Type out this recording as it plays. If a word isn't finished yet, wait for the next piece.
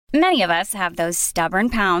Many of us have those stubborn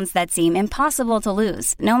pounds that seem impossible to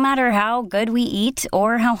lose, no matter how good we eat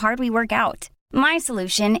or how hard we work out. My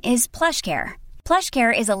solution is PlushCare.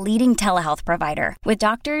 PlushCare is a leading telehealth provider with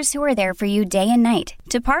doctors who are there for you day and night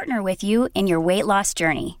to partner with you in your weight loss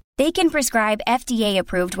journey. They can prescribe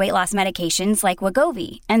FDA-approved weight loss medications like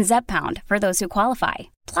Wegovy and Zepbound for those who qualify.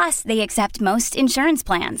 Plus, they accept most insurance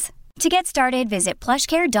plans. To get started, visit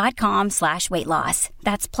plushcare.com/weightloss.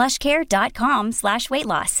 That's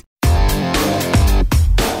plushcare.com/weightloss.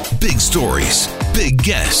 Big stories, big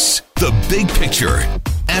guests, the big picture.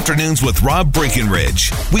 Afternoons with Rob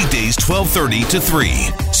Breckenridge. Weekdays 12:30 to 3,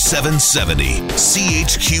 770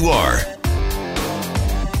 CHQR.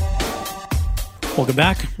 Welcome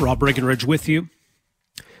back. Rob Breckenridge with you.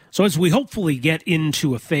 So as we hopefully get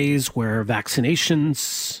into a phase where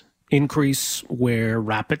vaccinations increase, where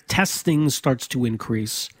rapid testing starts to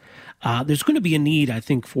increase, there's going to be a need, I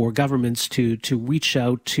think, for governments to reach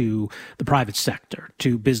out to the private sector,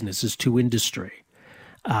 to businesses, to industry,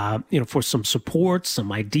 for some support,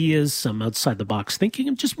 some ideas, some outside-the-box thinking,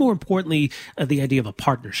 and just more importantly, the idea of a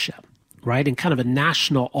partnership, right, and kind of a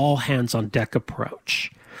national all-hands-on-deck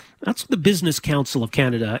approach. That's what the Business Council of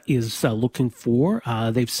Canada is looking for.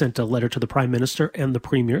 They've sent a letter to the Prime Minister and the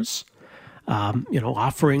Premiers,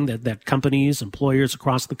 offering that companies, employers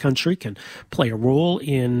across the country can play a role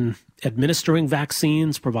in administering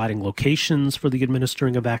vaccines, providing locations for the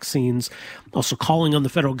administering of vaccines, also calling on the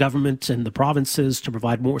federal government and the provinces to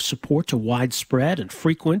provide more support to widespread and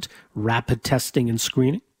frequent rapid testing and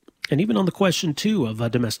screening. And even on the question, too,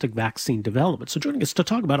 of domestic vaccine development. So joining us to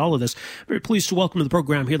talk about all of this, very pleased to welcome to the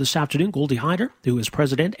program here this afternoon, Goldie Hyder, who is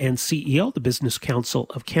President and CEO of the Business Council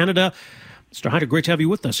of Canada. Mr. Hyder, great to have you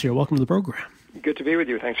with us here. Welcome to the program. Good to be with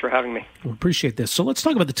you. Thanks for having me. We appreciate this. So let's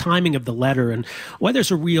talk about the timing of the letter and why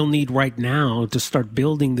there's a real need right now to start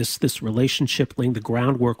building this relationship, laying the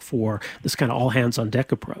groundwork for this kind of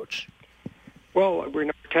all-hands-on-deck approach. Well, we're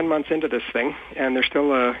 10 months into this thing, and there's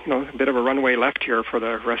still a bit of a runway left here for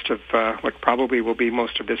the rest of what probably will be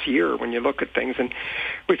most of this year when you look at things. And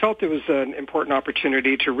we felt it was an important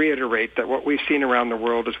opportunity to reiterate that what we've seen around the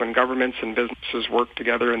world is when governments and businesses work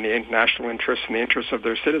together in the national interests and the interests of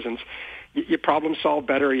their citizens, you problem solve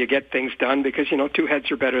better, you get things done because, two heads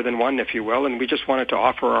are better than one, if you will. And we just wanted to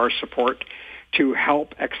offer our support to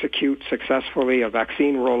help execute successfully a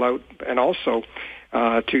vaccine rollout and also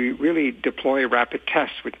to really deploy rapid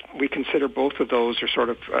tests. We consider both of those are sort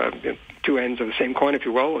of two ends of the same coin, if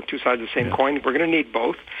you will, two sides of the same coin. We're going to need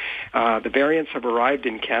both. The variants have arrived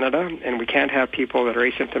in Canada, and we can't have people that are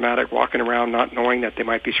asymptomatic walking around not knowing that they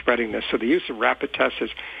might be spreading this. So the use of rapid tests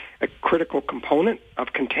is a critical component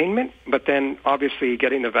of containment, but then obviously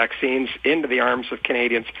getting the vaccines into the arms of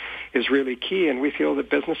Canadians is really key, and we feel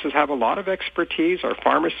that businesses have a lot of expertise. Our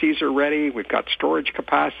pharmacies are ready. We've got storage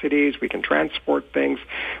capacities. We can transport things.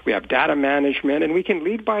 We have data management, and we can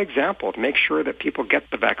lead by example to make sure that people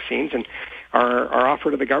get the vaccines. And our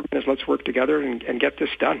offer to the government is let's work together and get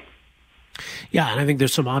this done. Yeah, and I think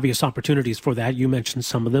there's some obvious opportunities for that. You mentioned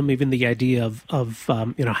some of them, even the idea of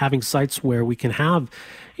having sites where we can have,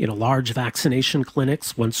 large vaccination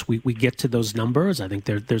clinics once we get to those numbers. I think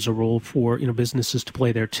there's a role for, businesses to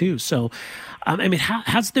play there too. So,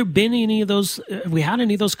 has there been any of those, have we had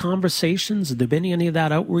any of those conversations? Has there been any of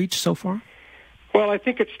that outreach so far? Well, I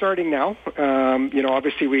think it's starting now.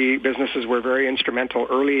 Obviously, businesses were very instrumental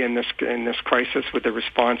early in this crisis with the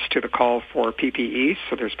response to the call for PPE.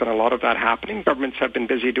 So there's been a lot of that happening. Governments have been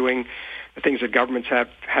busy doing the things that governments have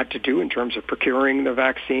had to do in terms of procuring the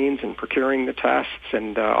vaccines and procuring the tests,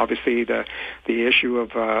 and obviously the issue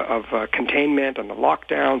of containment and the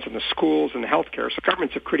lockdowns and the schools and the healthcare. So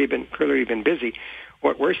governments have clearly been busy.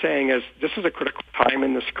 What we're saying is this is a critical time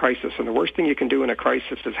in this crisis, and the worst thing you can do in a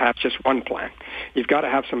crisis is have just one plan. You've got to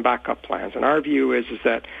have some backup plans. And our view is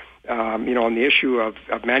that, on the issue of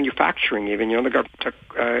manufacturing even, the government took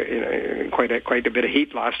quite a bit of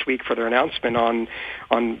heat last week for their announcement on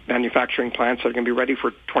manufacturing plants that are going to be ready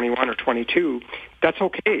for 21 or 22. That's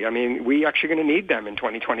okay. We actually going to need them in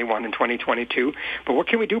 2021 and 2022. But what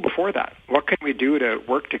can we do before that? What can we do to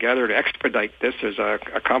work together to expedite this? There's a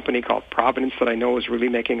company called Providence that I know is really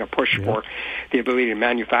making a push for the ability to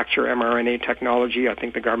manufacture mRNA technology. I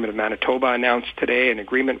think the government of Manitoba announced today an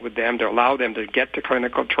agreement with them to allow them to get to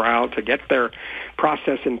clinical trial, to get their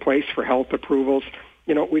process in place for health approvals.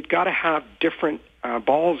 We've got to have different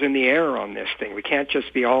balls in the air on this thing. We can't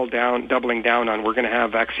just be all doubling down on we're going to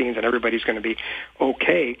have vaccines and everybody's going to be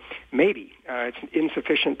okay. Maybe. It's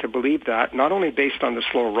insufficient to believe that, not only based on the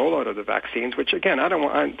slow rollout of the vaccines, which, again,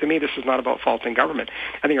 to me, this is not about faulting government.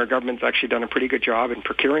 I think our government's actually done a pretty good job in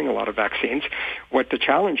procuring a lot of vaccines. What the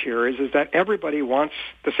challenge here is that everybody wants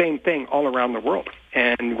the same thing all around the world.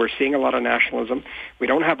 And we're seeing a lot of nationalism. We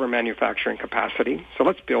don't have our manufacturing capacity, so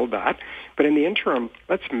let's build that. But in the interim,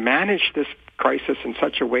 let's manage this crisis in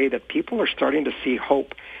such a way that people are starting to see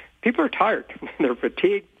hope. People are tired. They're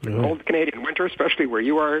fatigued. The cold Canadian winter, especially where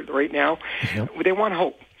you are right now. They want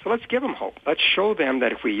hope. So let's give them hope. Let's show them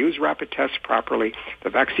that if we use rapid tests properly,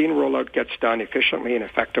 the vaccine rollout gets done efficiently and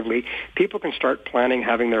effectively, people can start planning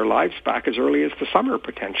having their lives back as early as the summer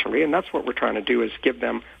potentially. And that's what we're trying to do, is give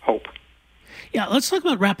them hope. Yeah, let's talk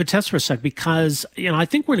about rapid tests for a sec, because I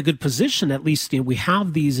think we're in a good position. At least we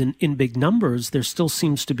have these in big numbers. There still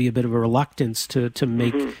seems to be a bit of a reluctance to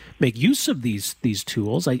make use of these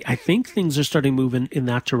tools. I think things are starting to move in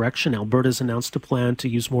that direction. Alberta's announced a plan to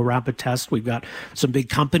use more rapid tests. We've got some big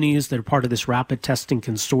companies that are part of this rapid testing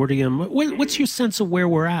consortium. What's your sense of where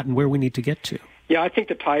we're at and where we need to get to? Yeah, I think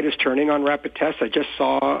the tide is turning on rapid tests. I just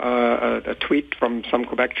saw a tweet from some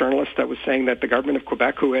Quebec journalist that was saying that the government of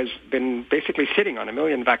Quebec, who has been basically sitting on a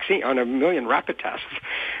million rapid tests,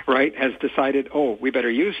 right, has decided, we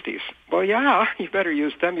better use these. Well, yeah, you better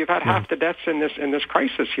use them. You've had half the deaths in this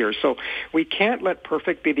crisis here, so we can't let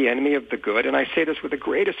perfect be the enemy of the good. And I say this with the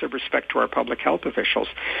greatest of respect to our public health officials,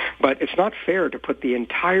 but it's not fair to put the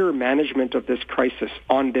entire management of this crisis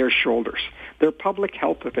on their shoulders. They're public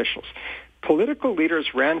health officials. Political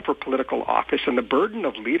leaders ran for political office, and the burden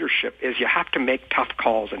of leadership is you have to make tough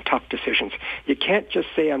calls and tough decisions. You can't just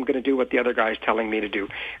say, I'm going to do what the other guy is telling me to do.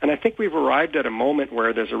 And I think we've arrived at a moment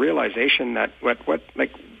where there's a realization that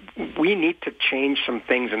we need to change some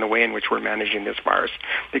things in the way in which we're managing this virus.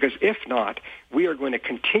 Because if not, we are going to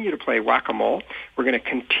continue to play whack-a-mole. We're going to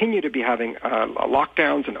continue to be having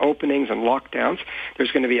lockdowns and openings and lockdowns.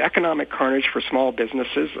 There's going to be economic carnage for small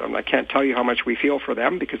businesses. I can't tell you how much we feel for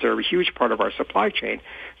them because they're a huge part of our supply chain.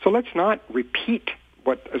 So let's not repeat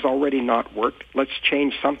what has already not worked. Let's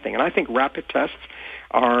change something. And I think rapid tests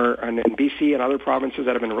and in BC and other provinces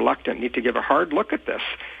that have been reluctant need to give a hard look at this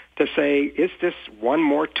to say, is this one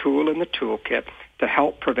more tool in the toolkit to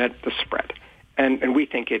help prevent the spread? And we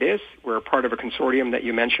think it is. We're a part of a consortium that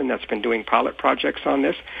you mentioned that's been doing pilot projects on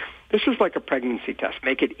this. This is like a pregnancy test.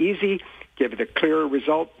 Make it easy, give it a clearer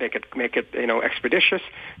result, make it expeditious,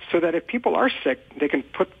 so that if people are sick, they can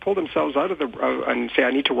pull themselves out of and say,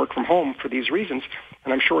 I need to work from home for these reasons.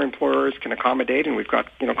 And I'm sure employers can accommodate, and we've got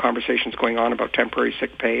conversations going on about temporary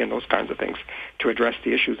sick pay and those kinds of things to address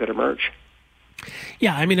the issues that emerge.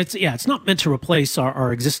 Yeah, I mean, it's not meant to replace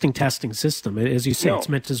our existing testing system. As you say, no. It's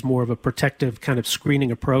meant as more of a protective kind of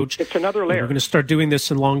screening approach. It's another layer. We're going to start doing this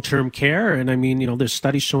in long-term care. And I mean, there's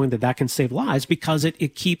studies showing that can save lives because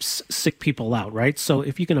it keeps sick people out, right? So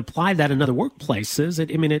if you can apply that in other workplaces,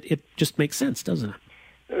 it just makes sense, doesn't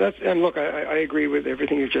it? And look, I agree with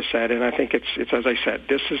everything you just said, and I think it's as I said,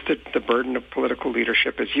 this is the burden of political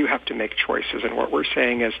leadership, is you have to make choices. And what we're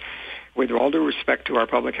saying is, with all due respect to our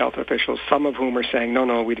public health officials, some of whom are saying,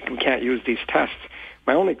 no, we can't use these tests.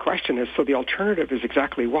 My only question is, so the alternative is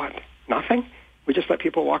exactly what? Nothing? We just let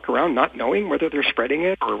people walk around not knowing whether they're spreading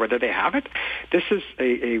it or whether they have it? This is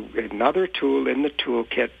another tool in the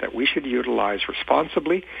toolkit that we should utilize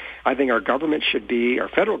responsibly. I think our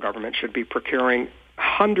federal government should be procuring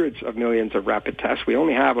hundreds of millions of rapid tests. We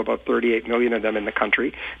only have about 38 million of them in the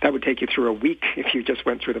country. That would take you through a week if you just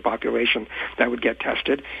went through the population that would get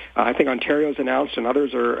tested. I think Ontario's announced and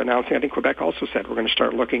others are announcing. I think Quebec also said we're going to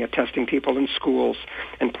start looking at testing people in schools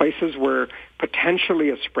and places where potentially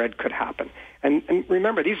a spread could happen. And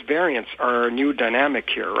remember, these variants are a new dynamic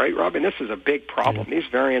here, right, Robin? This is a big problem. These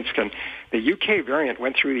variants the UK variant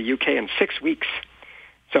went through the UK in 6 weeks.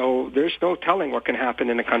 So there's no telling what can happen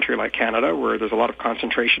in a country like Canada where there's a lot of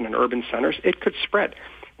concentration in urban centers. It could spread.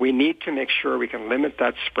 We need to make sure we can limit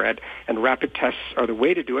that spread, and rapid tests are the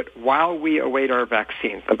way to do it while we await our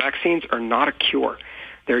vaccines. The vaccines are not a cure.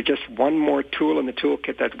 They're just one more tool in the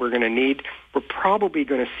toolkit that we're going to need. We're probably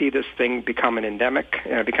going to see this thing become endemic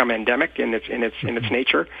in its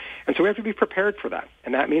nature, and so we have to be prepared for that.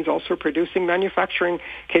 And that means also producing manufacturing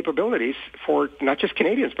capabilities for not just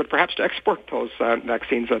Canadians, but perhaps to export those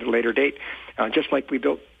vaccines at a later date, just like we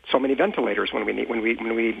built so many ventilators when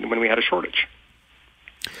we had a shortage.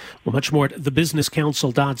 Well, much more at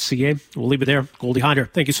thebusinesscouncil.ca. We'll leave it there. Goldie Hyder,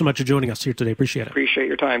 thank you so much for joining us here today. Appreciate it. Appreciate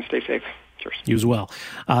your time. Stay safe. Cheers. You as well.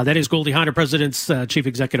 That is Goldie Hyder, President's Chief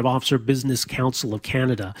Executive Officer, Business Council of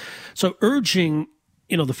Canada. So urging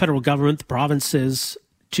the federal government, the provinces,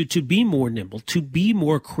 to be more nimble, to be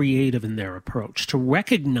more creative in their approach, to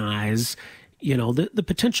recognize, the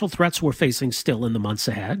potential threats we're facing still in the months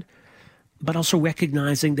ahead, but also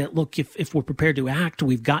recognizing that, look, if we're prepared to act,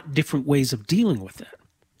 we've got different ways of dealing with it.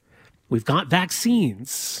 We've got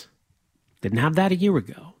vaccines. Didn't have that a year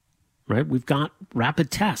ago, right? We've got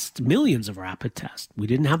rapid tests, millions of rapid tests. We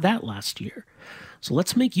didn't have that last year. So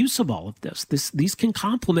let's make use of all of this. These can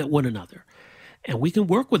complement one another. And we can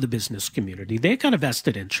work with the business community. They've got a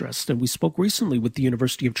vested interest. And we spoke recently with the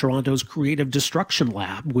University of Toronto's Creative Destruction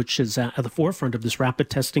Lab, which is at the forefront of this rapid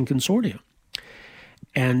testing consortium.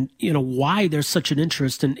 And, why there's such an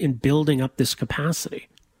interest in building up this capacity.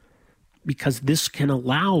 Because this can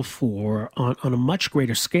allow for, on a much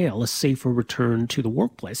greater scale, a safer return to the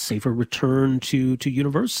workplace, safer return to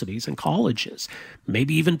universities and colleges,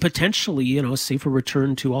 maybe even potentially, a safer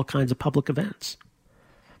return to all kinds of public events.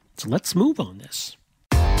 So let's move on this.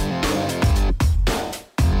 All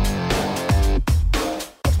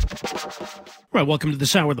right, welcome to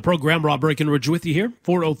this hour of the program. Rob Breckenridge with you here.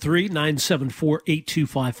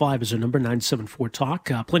 403-974-8255 is our number,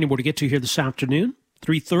 974-TALK. Plenty more to get to here this afternoon.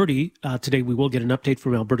 3:30 today, we will get an update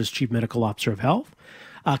from Alberta's Chief Medical Officer of Health.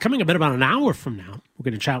 Coming up in about an hour from now, we're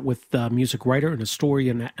going to chat with music writer and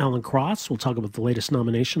historian Alan Cross. We'll talk about the latest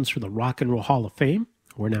nominations for the Rock and Roll Hall of Fame,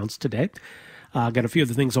 were announced today. Got a few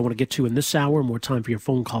other things I want to get to in this hour. More time for your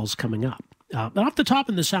phone calls coming up. But off the top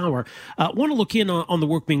in this hour, I want to look in on the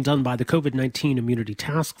work being done by the COVID-19 Immunity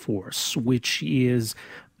Task Force, which is,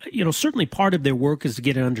 certainly part of their work is to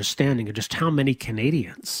get an understanding of just how many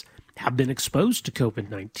Canadians have been exposed to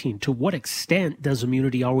COVID-19. To what extent does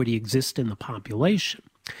immunity already exist in the population?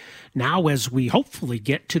 Now, as we hopefully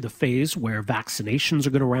get to the phase where vaccinations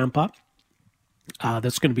are going to ramp up,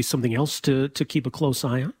 that's going to be something else to keep a close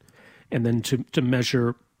eye on. And then to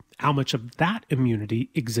measure how much of that immunity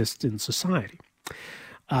exists in society.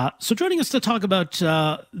 So joining us to talk about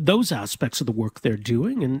those aspects of the work they're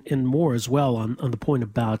doing and more as well on the point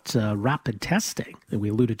about rapid testing. And we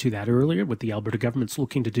alluded to that earlier, what the Alberta government's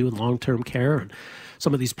looking to do in long-term care and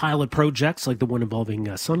some of these pilot projects like the one involving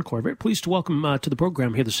Suncor. Very pleased to welcome to the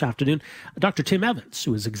program here this afternoon Dr. Tim Evans,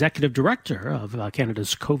 who is Executive Director of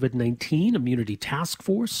Canada's COVID-19 Immunity Task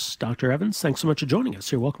Force. Dr. Evans, thanks so much for joining us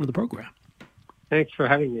here. Welcome to the program. Thanks for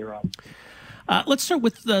having me, Rob. Let's start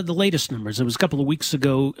with the latest numbers. It was a couple of weeks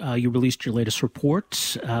ago you released your latest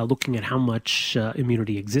report looking at how much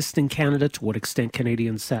immunity exists in Canada, to what extent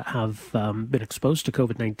Canadians have been exposed to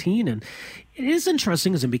COVID-19. And it is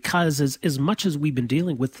interesting, isn't it? Because as much as we've been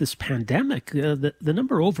dealing with this pandemic, the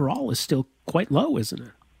number overall is still quite low, isn't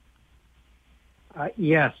it?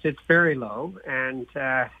 Yes, it's very low. And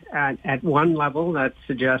at one level, that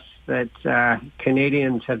suggests that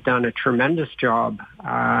Canadians have done a tremendous job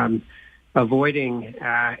avoiding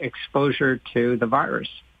exposure to the virus.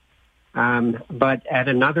 But at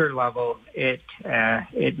another level, it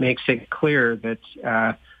makes it clear that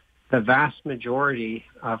the vast majority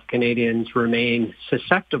of Canadians remain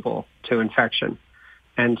susceptible to infection.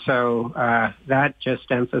 And so that just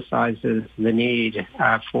emphasizes the need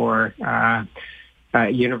for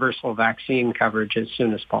universal vaccine coverage as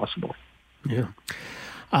soon as possible. Yeah.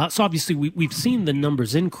 So obviously we've seen the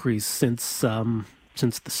numbers increase since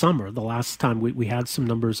the summer. The last time we had some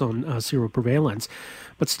numbers on seroprevalence,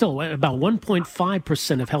 but still about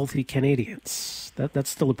 1.5% of healthy Canadians. That's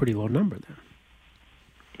still a pretty low number then.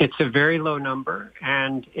 It's a very low number,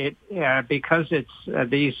 and because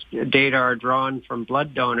these data are drawn from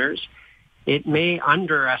blood donors, it may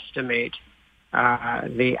underestimate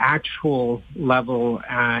the actual level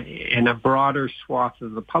in a broader swath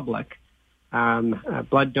of the public.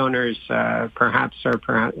 Blood donors perhaps are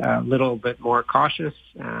a little bit more cautious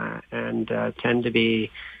and tend to be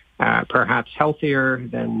perhaps healthier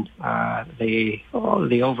than the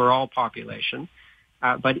overall population.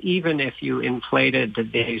 But even if you inflated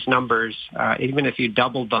these numbers, even if you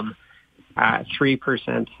doubled them,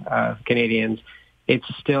 3% of Canadians, it's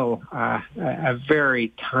still a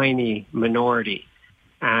very tiny minority.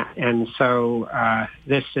 And so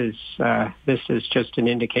this is just an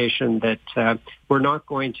indication that we're not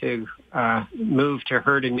going to move to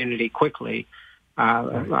herd immunity quickly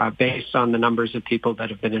based on the numbers of people that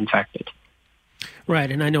have been infected.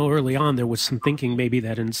 Right, and I know early on there was some thinking maybe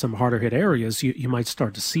that in some harder hit areas you might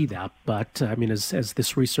start to see that. But I mean, as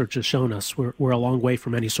this research has shown us, we're a long way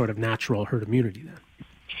from any sort of natural herd immunity then.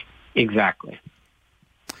 Exactly.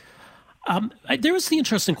 There was the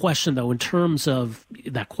interesting question, though, in terms of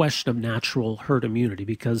that question of natural herd immunity,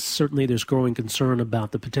 because certainly there's growing concern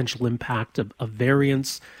about the potential impact of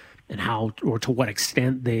variants how or to what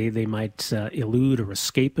extent they might elude or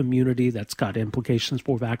escape immunity. That's got implications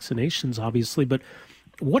for vaccinations, obviously. But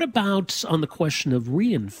what about on the question of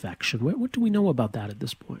reinfection? What do we know about that at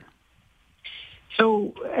this point?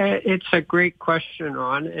 So it's a great question,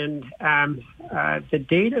 Ron. And the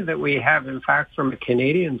data that we have, in fact, from a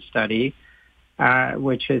Canadian study,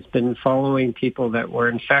 which has been following people that were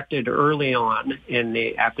infected early on in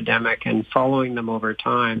the epidemic and following them over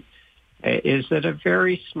time, is that a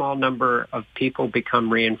very small number of people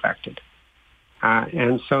become reinfected.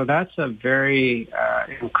 And so that's a very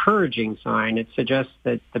encouraging sign. It suggests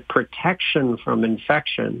that the protection from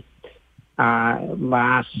infection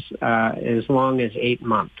lasts as long as 8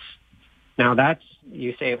 months. Now that's,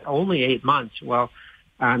 you say only 8 months. Well,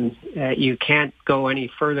 you can't go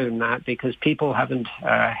any further than that because people haven't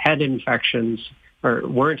had infections or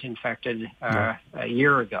weren't infected a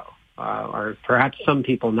year ago, or perhaps some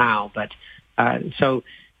people now. But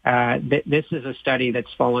this is a study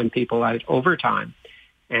that's following people out over time.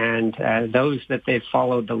 And those that they've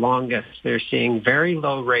followed the longest, they're seeing very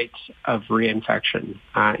low rates of reinfection.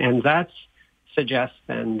 And that suggests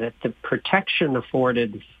then that the protection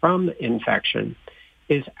afforded from infection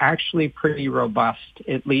is actually pretty robust,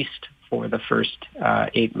 at least for the first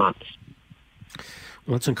 8 months.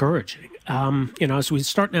 Well, it's encouraging. As we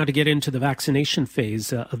start now to get into the vaccination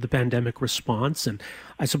phase of the pandemic response, and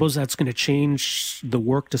I suppose that's going to change the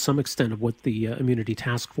work to some extent of what the Immunity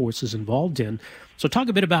Task Force is involved in. So talk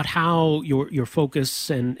a bit about how your focus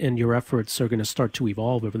and your efforts are going to start to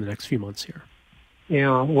evolve over the next few months here.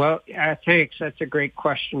 Yeah, well, thanks. That's a great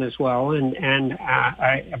question as well. And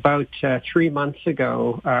about 3 months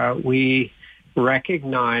ago, we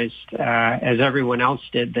recognized, as everyone else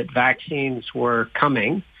did, that vaccines were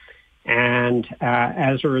coming. And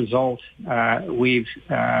as a result, we've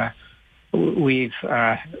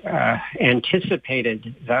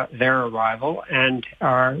anticipated their arrival and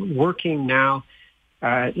are working now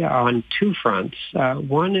on two fronts.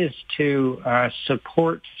 One is to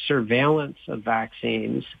support surveillance of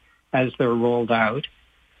vaccines as they're rolled out,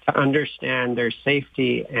 to understand their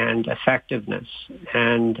safety and effectiveness.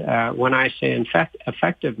 And when I say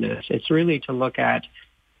effectiveness, it's really to look at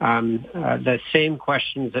the same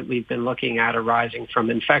questions that we've been looking at arising from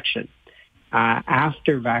infection.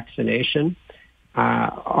 After vaccination,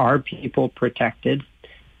 are people protected,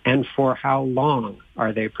 and for how long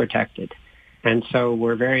are they protected? And so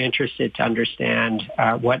we're very interested to understand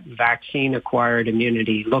what vaccine-acquired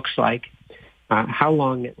immunity looks like, how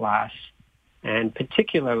long it lasts, and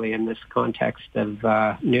particularly in this context of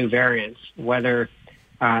new variants, whether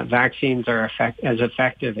vaccines are as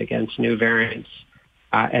effective against new variants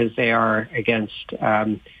as they are against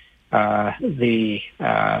the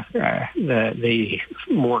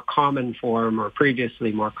more common form or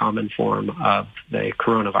previously more common form of the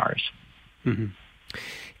coronavirus. Mm-hmm.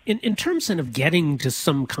 In terms of getting to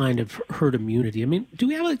some kind of herd immunity, I mean, do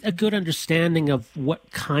we have a good understanding of what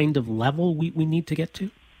kind of level we need to get to?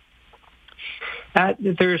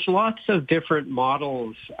 There's lots of different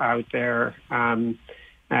models out there, Ron,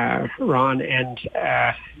 and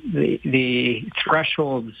the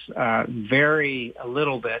thresholds vary a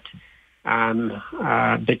little bit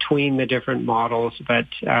between the different models. But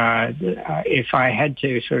if I had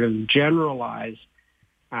to sort of generalize,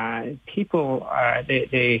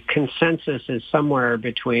 the consensus is somewhere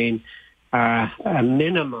between a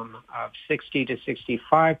minimum of 60 to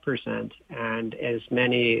 65% and as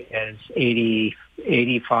many as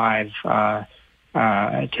 85 to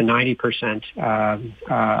 90%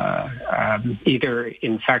 either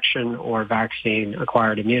infection or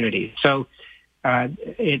vaccine-acquired immunity. So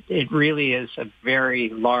it really is a very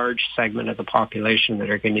large segment of the population that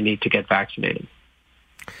are going to need to get vaccinated.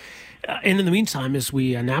 And in the meantime, as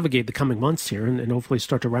we navigate the coming months here and hopefully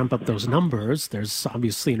start to ramp up those numbers, there's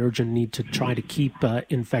obviously an urgent need to try to keep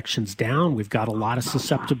infections down. We've got a lot of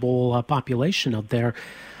susceptible population out there.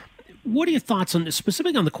 What are your thoughts on,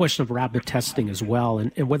 specifically on the question of rapid testing as well,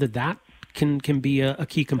 and whether that can be a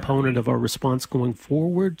key component of our response going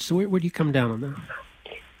forward? So where do you come down on that?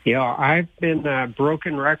 Yeah, I've been a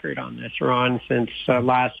broken record on this, Ron, since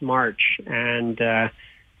last March, and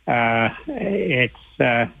it's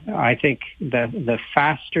I think the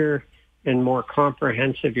faster and more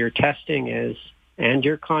comprehensive your testing is and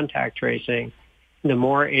your contact tracing, the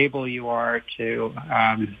more able you are to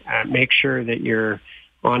make sure that you're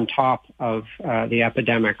on top of the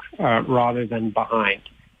epidemic rather than behind.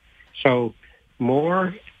 So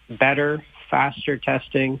more, better, faster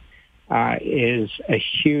testing is a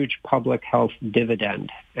huge public health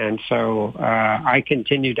dividend. And so I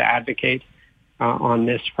continue to advocate on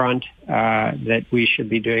this front that we should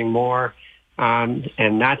be doing more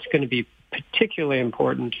And that's going to be particularly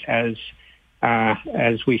important as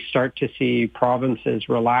we start to see provinces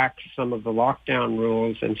relax some of the lockdown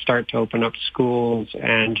rules and start to open up schools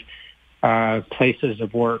and places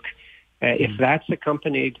of work. If that's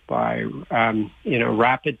accompanied by,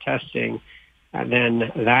 rapid testing,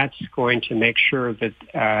 then that's going to make sure that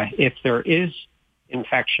if there is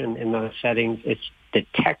infection in those settings, it's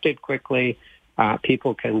detected quickly,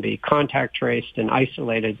 people can be contact traced and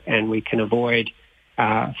isolated, and we can avoid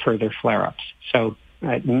further flare-ups. So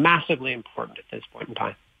massively important at this point in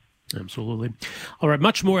time. Absolutely. All right,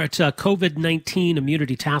 much more at COVID-19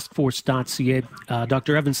 immunitytaskforce.ca.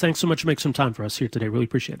 Dr. Evans, thanks so much for making some time for us here today. Really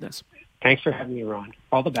appreciate this. Thanks for having me, Ron.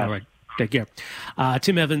 All the best. All right. Take care.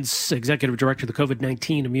 Tim Evans, Executive Director of the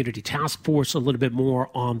COVID-19 Immunity Task Force, a little bit more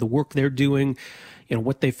on the work they're doing,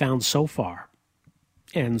 what they found so far,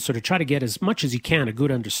 and sort of try to get as much as you can a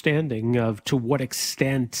good understanding of to what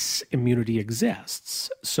extent immunity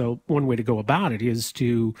exists. So one way to go about it is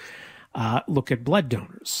to look at blood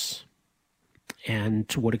donors and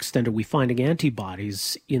to what extent are we finding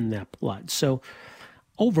antibodies in that blood. So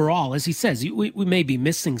overall, as he says, we may be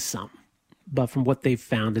missing some. But from what they've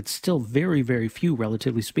found, it's still very, very few,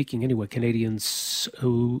 relatively speaking, anyway, Canadians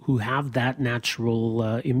who have that natural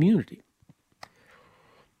immunity.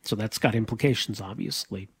 So that's got implications,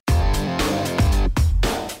 obviously.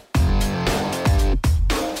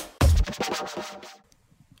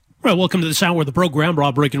 Right, welcome to this hour of the program.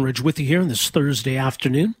 Rob Breckenridge with you here on this Thursday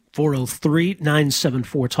afternoon.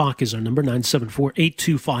 403-974-TALK is our number,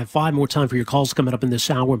 974-8255. More time for your calls coming up in this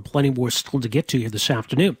hour, and plenty more still to get to here this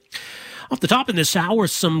afternoon. Off the top in this hour,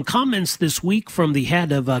 some comments this week from the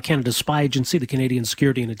head of Canada's spy agency, the Canadian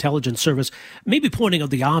Security and Intelligence Service, maybe pointing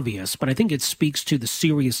out the obvious, but I think it speaks to the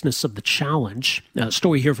seriousness of the challenge. A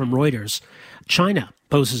story here from Reuters. China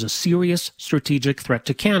poses a serious strategic threat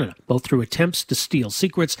to Canada, both through attempts to steal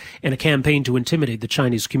secrets and a campaign to intimidate the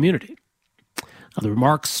Chinese community. The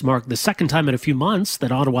remarks mark the second time in a few months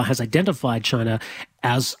that Ottawa has identified China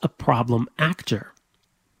as a problem actor.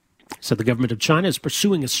 So the government of China is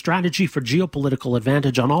pursuing a strategy for geopolitical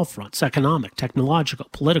advantage on all fronts, economic, technological,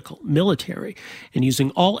 political, military, and using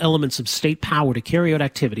all elements of state power to carry out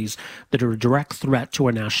activities that are a direct threat to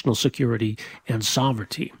our national security and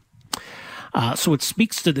sovereignty. So it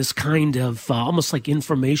speaks to this kind of almost like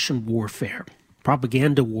information warfare,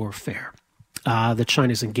 propaganda warfare that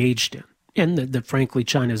China's engaged in, and that frankly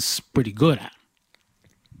China's pretty good at.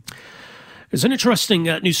 There's an interesting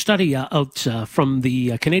new study out from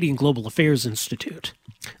the Canadian Global Affairs Institute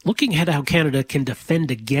looking at how Canada can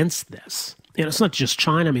defend against this. And it's not just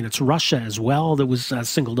China. I mean, it's Russia as well that was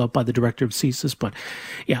singled out by the director of CSIS. But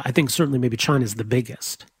yeah, I think certainly maybe China's the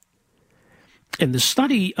biggest. And the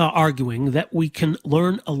study arguing that we can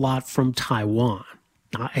learn a lot from Taiwan.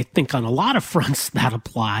 I think on a lot of fronts that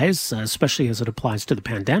applies, especially as it applies to the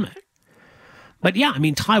pandemic. But yeah, I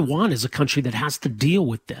mean, Taiwan is a country that has to deal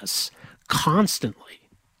with this constantly.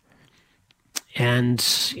 And,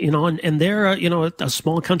 and they're, a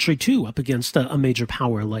small country too, up against a major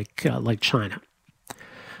power like China.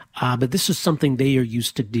 But this is something they are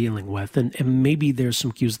used to dealing with. And maybe there's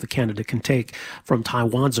some cues that Canada can take from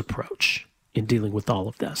Taiwan's approach in dealing with all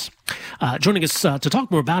of this. Joining us to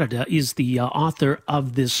talk more about it is the author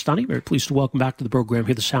of this study. Very pleased to welcome back to the program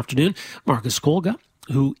here this afternoon, Marcus Kolga,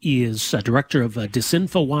 who is director of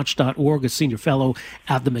disinfowatch.org, a senior fellow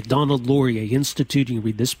at the Macdonald-Laurier Institute. You can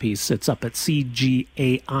read this piece. It's up at cgai.ca.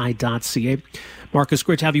 Marcus,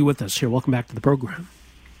 great to have you with us here. Welcome back to the program.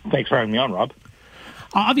 Thanks for having me on, Rob.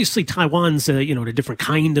 Obviously, Taiwan's, in a different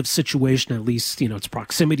kind of situation, at least, its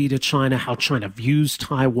proximity to China, how China views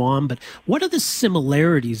Taiwan. But what are the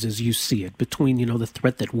similarities as you see it between, the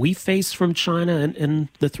threat that we face from China and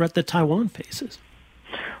the threat that Taiwan faces?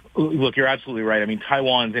 Look, you're absolutely right. I mean,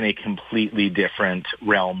 Taiwan's in a completely different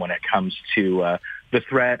realm when it comes to the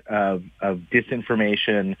threat of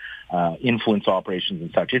disinformation, influence operations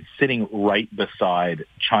and such. It's sitting right beside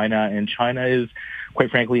China, and China is,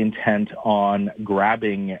 quite frankly, intent on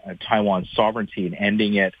grabbing Taiwan's sovereignty and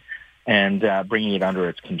ending it and bringing it under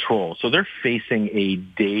its control. So they're facing a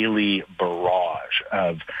daily barrage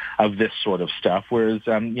of this sort of stuff, whereas,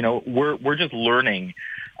 we're just learning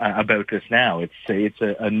about this now. It's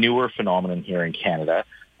a newer phenomenon here in Canada.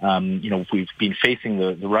 We've been facing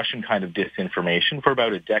the Russian kind of disinformation for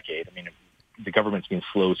about a decade. I mean, the government's been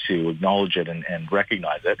slow to acknowledge it and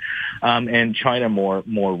recognize it, and China more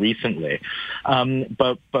recently.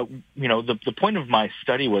 But the point of my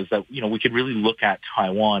study was that we could really look at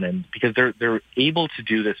Taiwan, and because they're able to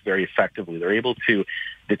do this very effectively, they're able to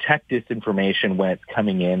detect disinformation when it's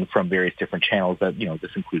coming in from various different channels. That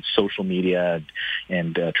this includes social media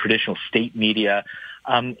and traditional state media.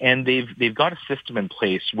 And they've got a system in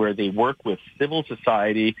place where they work with civil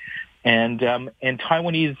society and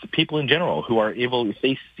Taiwanese people in general who are able, if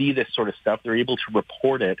they see this sort of stuff, they're able to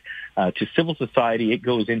report it to civil society. It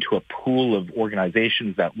goes into a pool of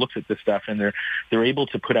organizations that looks at this stuff, and they're able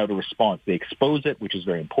to put out a response. They expose it, which is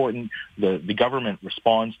very important. The government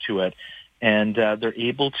responds to it. And they're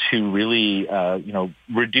able to really,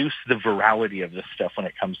 reduce the virality of this stuff when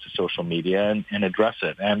it comes to social media and address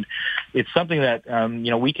it. And it's something that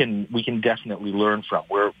we can definitely learn from.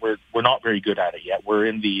 We're not very good at it yet. We're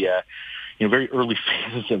in the very early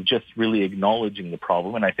phases of just really acknowledging the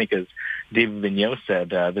problem. And I think, as David Vigneault said,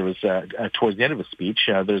 there was towards the end of his speech,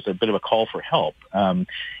 there's a bit of a call for help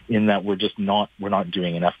in that we're not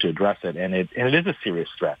doing enough to address it, and it is a serious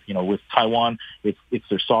threat. With Taiwan, it's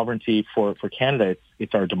their sovereignty. For Canada,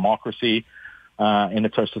 it's our democracy. And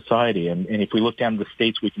it's our society. And if we look down to the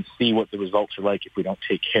States, we can see what the results are like if we don't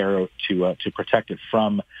take care to protect it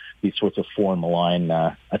from these sorts of foreign malign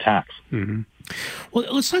attacks. Mm-hmm. Well,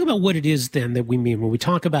 let's talk about what it is then that we mean when we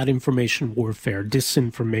talk about information warfare,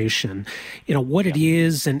 disinformation, what it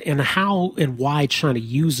is and how and why China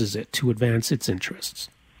uses it to advance its interests.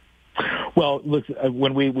 Well, look,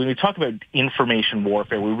 when we talk about information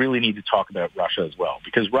warfare, we really need to talk about Russia as well,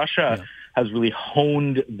 because Russia has really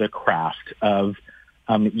honed the craft of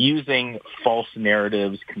using false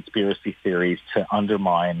narratives, conspiracy theories to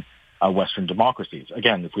undermine Western democracies.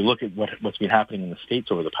 Again, if we look at what's been happening in the States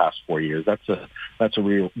over the past 4 years, that's a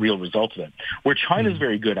real result of it. Where China's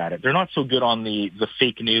very good at it, they're not so good on the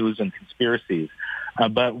fake news and conspiracies.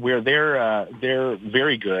 But where they're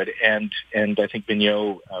very good, and I think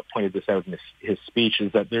Vigneault pointed this out in his speech,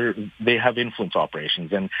 is that they have influence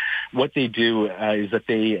operations, and what they do is that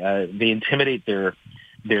they intimidate their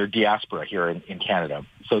diaspora here in Canada.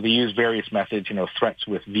 So they use various methods, threats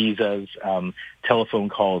with visas, telephone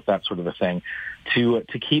calls, that sort of a thing, to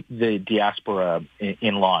keep the diaspora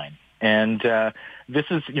in line. And this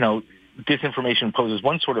is, disinformation poses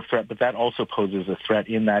one sort of threat, but that also poses a threat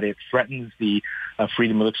in that it threatens the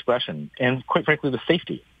freedom of expression and, quite frankly, the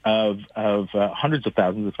safety of hundreds of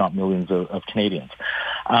thousands, if not millions, of Canadians.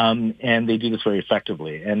 And they do this very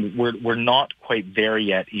effectively. And we're not quite there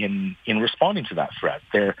yet in responding to that threat.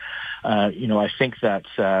 I think that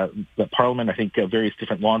the Parliament, I think various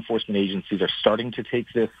different law enforcement agencies are starting to take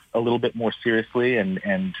this a little bit more seriously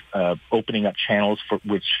and opening up channels for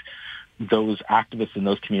which those activists in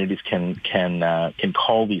those communities can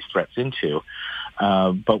call these threats into,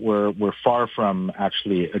 but we're far from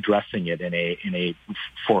actually addressing it in a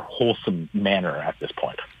for wholesome manner at this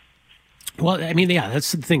point. Well, I mean,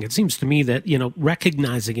 that's the thing. It seems to me that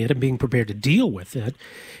recognizing it and being prepared to deal with it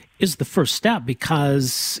is the first step,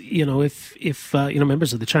 because if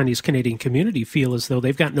members of the Chinese Canadian community feel as though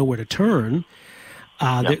they've got nowhere to turn,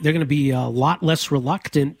 they're going to be a lot less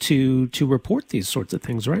reluctant to report these sorts of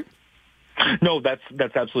things, right? No, that's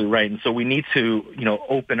absolutely right. And so we need to,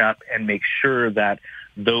 open up and make sure that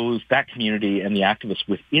that community and the activists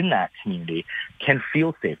within that community can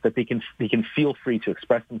feel safe, that they can feel free to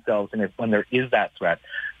express themselves. And when there is that threat,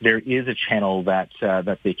 there is a channel that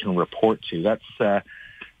they can report to. That's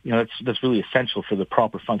really essential for the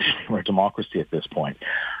proper functioning of our democracy at this point.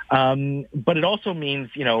 But it also means,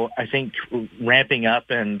 I think ramping up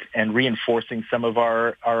and reinforcing some of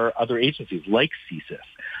our other agencies like CSIS.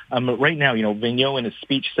 Right now, Vigneault in his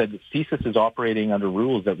speech said that CSIS is operating under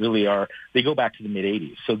rules that really they go back to the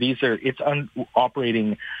mid-'80s. So it's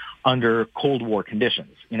operating under Cold War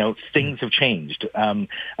conditions. Things have changed.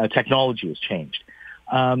 Technology has changed.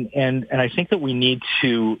 And I think that we need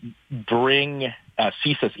to bring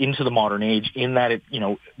CSIS into the modern age, in that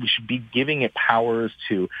we should be giving it powers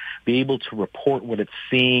to be able to report what it's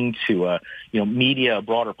seeing to media, a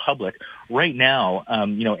broader public. Right now,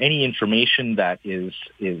 any information that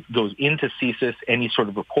goes into CSIS, any sort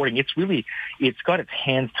of reporting, it's got its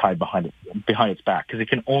hands tied behind its back, because it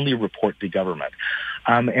can only report to government,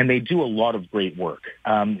 and they do a lot of great work.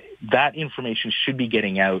 That information should be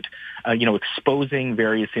getting out, exposing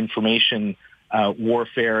various information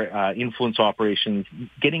warfare, influence operations,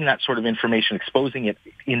 getting that sort of information, exposing it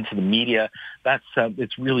into the media.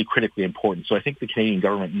 It's really critically important. So I think the Canadian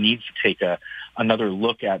government needs to take another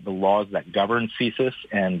look at the laws that govern CSIS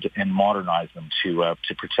and modernize them to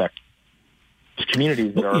protect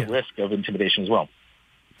communities that are at risk of intimidation as well.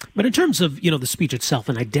 But in terms of, the speech itself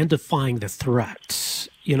and identifying the threat,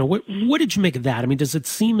 what did you make of that? I mean, does it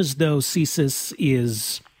seem as though CSIS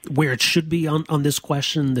is where it should be on this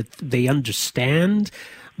question, that they understand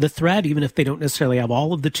the threat, even if they don't necessarily have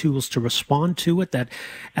all of the tools to respond to it, that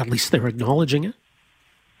at least they're acknowledging it?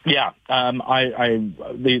 Yeah,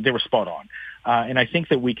 they were spot on. And I think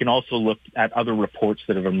that we can also look at other reports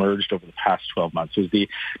that have emerged over the past 12 months. There's the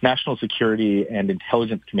National Security and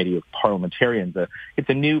Intelligence Committee of Parliamentarians. It's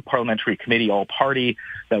a new parliamentary committee, all-party,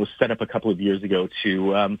 that was set up a couple of years ago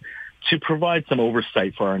to provide some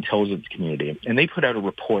oversight for our intelligence community. And they put out a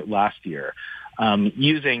report last year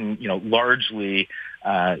using, largely,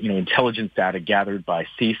 intelligence data gathered by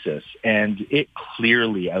CSIS. And it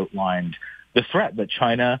clearly outlined the threat that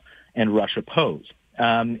China and Russia pose.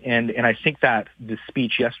 And I think that the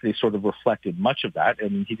speech yesterday sort of reflected much of that,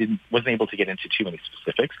 and he wasn't able to get into too many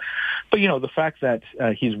specifics. But, the fact that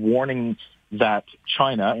he's warning that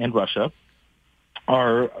China and Russia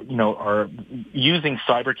are using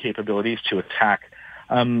cyber capabilities to attack,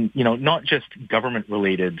 not just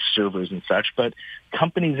government-related servers and such, but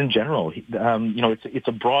companies in general. It's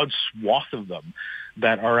a broad swath of them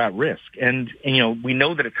that are at risk. And we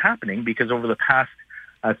know that it's happening because over the past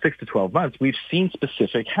 6 to 12 months, we've seen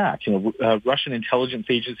specific hacks. Russian intelligence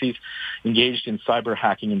agencies engaged in cyber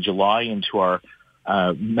hacking in July into our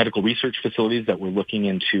medical research facilities that were looking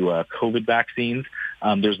into COVID vaccines.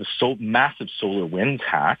 There's a massive SolarWinds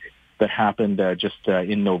hack that happened just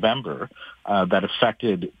in November that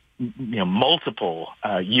affected multiple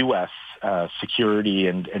U.S. security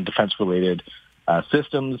and defense-related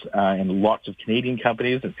systems and lots of Canadian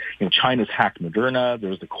companies. And China's hacked Moderna. There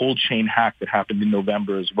was the cold chain hack that happened in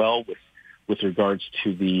November as well with regards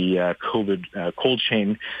to the COVID cold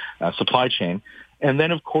chain supply chain. And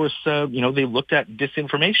then, of course, they looked at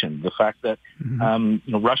disinformation, the fact that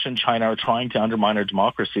Russia and China are trying to undermine our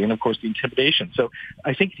democracy, and, of course, the intimidation. So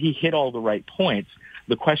I think he hit all the right points.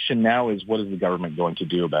 The question now is, what is the government going to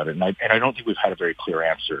do about it? And I don't think we've had a very clear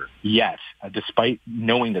answer yet, despite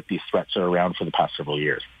knowing that these threats are around for the past several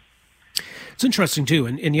years. It's interesting, too,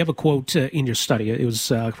 and you have a quote in your study. It was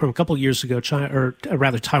from a couple of years ago,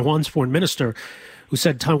 Taiwan's foreign minister, who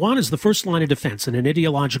said, "Taiwan is the first line of defense in an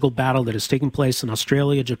ideological battle that is taking place in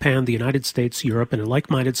Australia, Japan, the United States, Europe, and in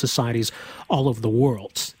like-minded societies all over the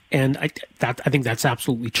world." And I think that's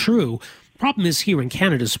absolutely true. Problem is here in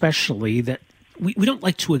Canada especially that we don't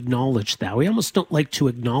like to acknowledge that. We almost don't like to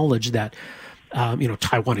acknowledge that,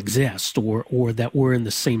 Taiwan exists or that we're in the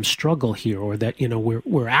same struggle here or that,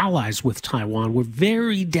 we're allies with Taiwan. We're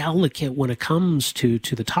very delicate when it comes to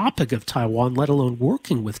the topic of Taiwan, let alone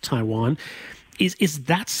working with Taiwan. Is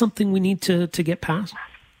that something we need to get past?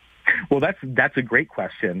 Well, that's a great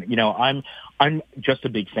question. I'm just a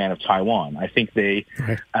big fan of Taiwan. I think they,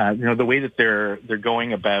 the way that they're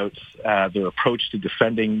going about their approach to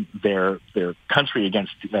defending their country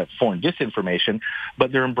against foreign disinformation,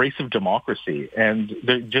 but their embrace of democracy and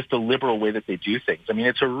just the liberal way that they do things. I mean,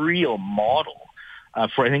 it's a real model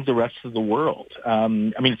for, I think, the rest of the world.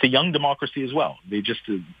 It's a young democracy as well. They just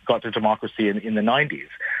got their democracy in the 90s,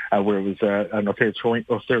 where it was an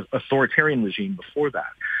authoritarian regime before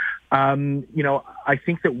that. I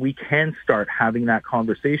think that we can start having that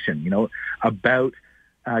conversation, about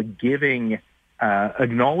acknowledging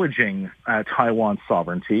Taiwan's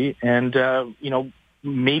sovereignty and,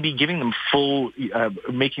 maybe giving them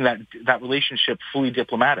making that relationship fully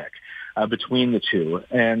diplomatic between the two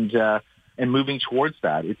and moving towards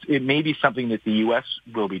that. It may be something that the U.S.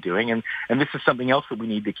 will be doing, and this is something else that we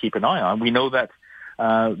need to keep an eye on. We know that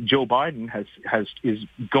Joe Biden is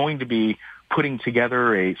going to be putting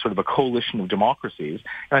together a sort of a coalition of democracies,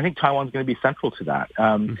 and I think Taiwan's going to be central to that.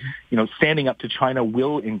 Standing up to China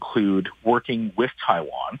will include working with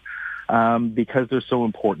Taiwan because they're so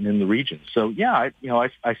important in the region. So, yeah,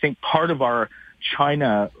 I think part of our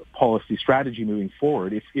China policy strategy moving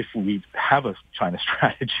forward, if we have a China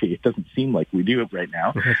strategy, it doesn't seem like we do it right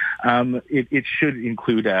now. It should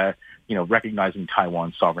include, recognizing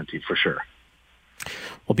Taiwan's sovereignty for sure.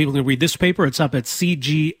 Well, people can read this paper. It's up at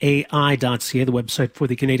cgai.ca, the website for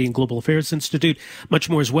the Canadian Global Affairs Institute. Much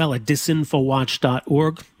more as well at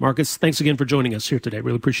disinfowatch.org. Marcus, thanks again for joining us here today.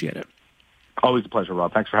 Really appreciate it. Always a pleasure,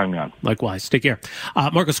 Rob. Thanks for having me on. Likewise. Take care.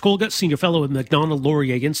 Marcus Kolga, Senior Fellow at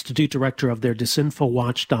Macdonald-Laurier Institute, Director of their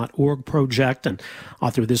disinfowatch.org project, and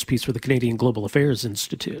author of this piece for the Canadian Global Affairs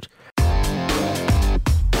Institute.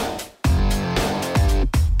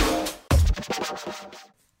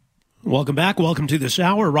 Welcome back. Welcome to this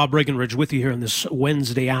hour. Rob Breckenridge with you here on this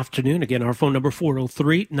Wednesday afternoon. Again, our phone number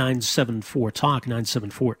 403-974-TALK,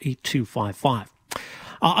 974-8255.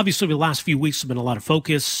 Obviously, the last few weeks have been a lot of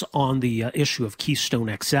focus on the issue of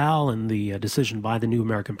Keystone XL and the decision by the new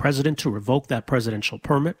American president to revoke that presidential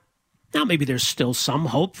permit. Now, maybe there's still some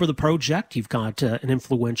hope for the project. You've got an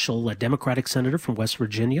influential Democratic senator from West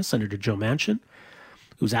Virginia, Senator Joe Manchin,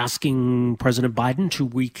 who's asking President Biden to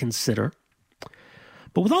reconsider.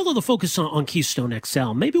 But with all of the focus on Keystone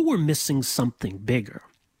XL, maybe we're missing something bigger.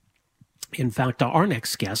 In fact, our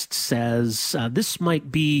next guest says this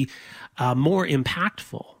might be more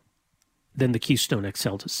impactful than the Keystone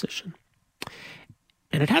XL decision.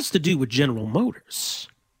 And it has to do with General Motors.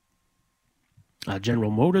 General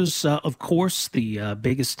Motors, of course, the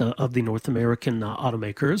biggest of the North American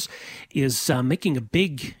automakers, is making a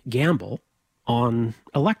big gamble on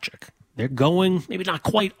electric. They're going, maybe not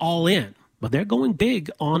quite all in, but they're going big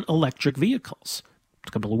on electric vehicles. A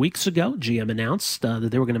couple of weeks ago, GM announced that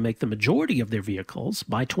they were going to make the majority of their vehicles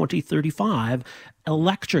by 2035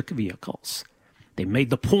 electric vehicles. They made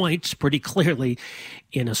the point pretty clearly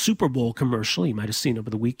in a Super Bowl commercial you might have seen over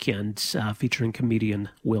the weekend featuring comedian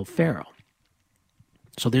Will Ferrell.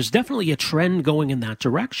 So there's definitely a trend going in that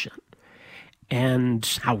direction. And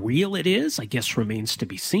how real it is, I guess, remains to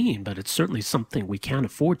be seen, but it's certainly something we can't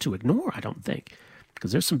afford to ignore, I don't think,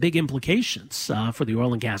 because there's some big implications for the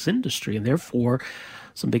oil and gas industry and therefore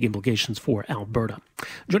some big implications for Alberta.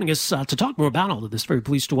 Joining us to talk more about all of this, very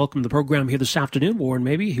pleased to welcome to the program here this afternoon, Warren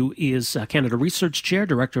Mabey, who is Canada Research Chair,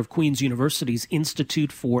 Director of Queen's University's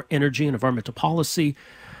Institute for Energy and Environmental Policy.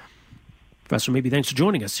 Professor Mabey, thanks for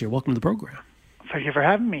joining us here. Welcome to the program. Thank you for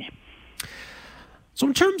having me. So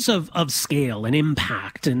in terms of scale and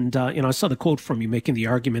impact, and I saw the quote from you making the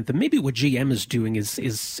argument that maybe what GM is doing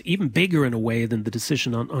is even bigger in a way than the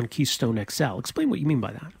decision on Keystone XL. Explain what you mean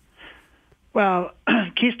by that. Well,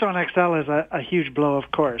 Keystone XL is a huge blow,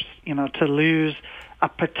 of course. To lose a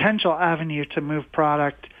potential avenue to move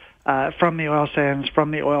product from the oil sands,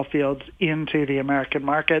 from the oil fields into the American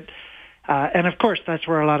market. And of course, that's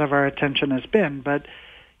where a lot of our attention has been. But,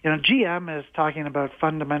 GM is talking about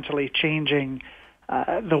fundamentally changing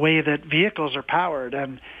the way that vehicles are powered.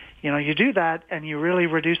 And, you do that and you really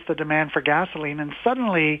reduce the demand for gasoline. And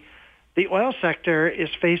suddenly the oil sector is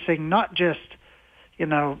facing not just,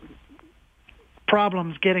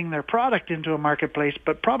 problems getting their product into a marketplace,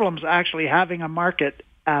 but problems actually having a market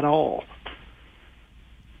at all.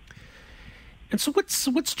 And so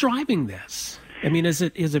what's driving this? I mean, is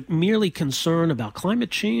it merely concern about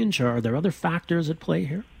climate change, or are there other factors at play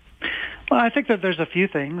here? Well, I think that there's a few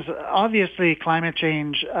things. Obviously, climate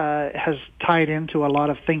change has tied into a lot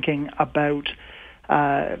of thinking about,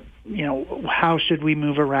 how should we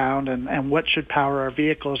move around and what should power our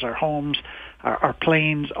vehicles, our homes, our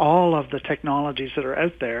planes, all of the technologies that are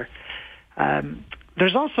out there.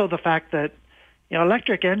 There's also the fact that,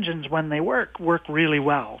 electric engines, when they work really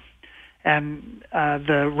well. And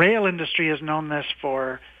the rail industry has known this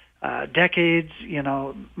for decades.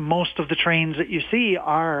 Most of the trains that you see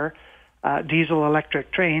are diesel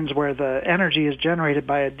electric trains where the energy is generated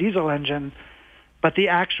by a diesel engine, but the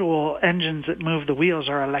actual engines that move the wheels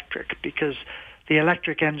are electric because the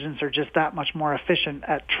electric engines are just that much more efficient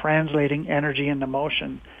at translating energy into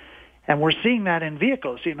motion. And we're seeing that in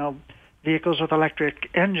vehicles. Vehicles with electric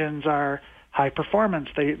engines are high performance.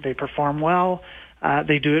 They perform well.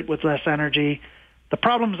 They do it with less energy. The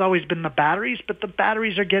problem's always been the batteries, but the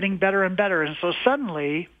batteries are getting better and better. And so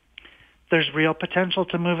suddenly there's real potential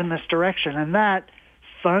to move in this direction. And that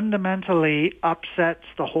fundamentally upsets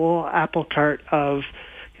the whole apple cart of,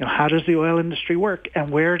 how does the oil industry work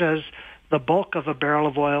and where does the bulk of a barrel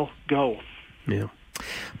of oil go? Yeah.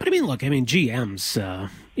 But GM's,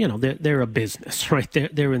 they're a business, right?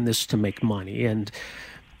 They're in this to make money. And,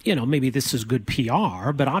 maybe this is good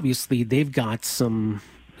PR, but obviously they've got some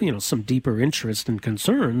deeper interest and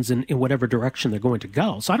concerns in whatever direction they're going to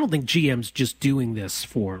go. So I don't think GM's just doing this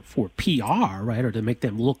for PR, right? Or to make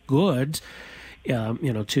them look good, to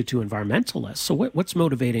environmentalists. So what's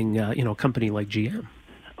motivating, a company like GM?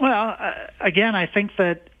 Well, again, I think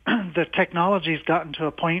that the technology's gotten to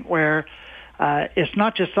a point where it's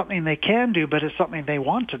not just something they can do, but it's something they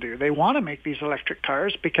want to do. They want to make these electric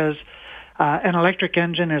cars because an electric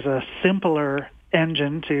engine is a simpler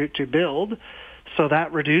engine to build, so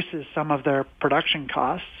that reduces some of their production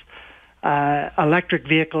costs. Electric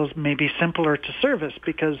vehicles may be simpler to service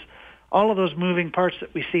because all of those moving parts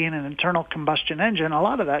that we see in an internal combustion engine, a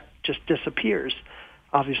lot of that just disappears.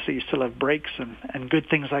 Obviously, you still have brakes and good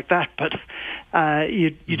things like that, but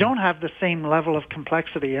you don't have the same level of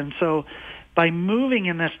complexity. And so by moving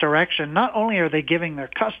in this direction, not only are they giving their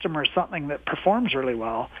customers something that performs really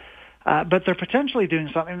well, but they're potentially doing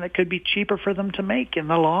something that could be cheaper for them to make in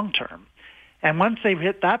the long term. And once they've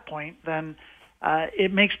hit that point, then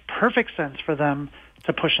it makes perfect sense for them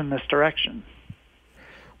to push in this direction.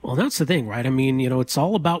 Well, that's the thing, right? I mean, it's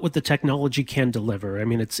all about what the technology can deliver. I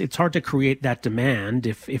mean, it's hard to create that demand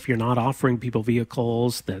if you're not offering people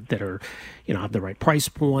vehicles that are, have the right price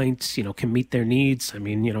points, can meet their needs. I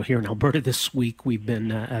mean, here in Alberta this week, we've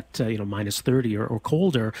been at, minus 30 or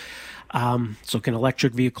colder. So can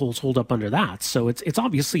electric vehicles hold up under that? So it's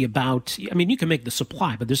obviously about, you can make the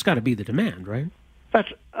supply, but there's got to be the demand, right?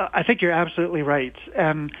 I think you're absolutely right.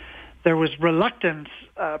 And there was reluctance,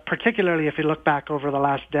 particularly if you look back over the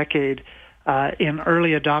last decade, in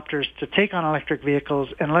early adopters to take on electric vehicles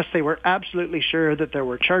unless they were absolutely sure that there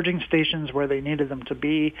were charging stations where they needed them to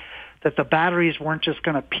be, that the batteries weren't just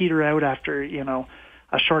going to peter out after,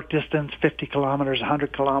 a short distance, 50 kilometers,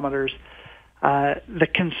 100 kilometers. The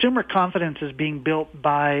consumer confidence is being built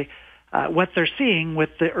by what they're seeing with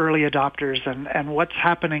the early adopters and what's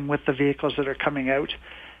happening with the vehicles that are coming out.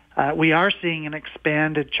 We are seeing an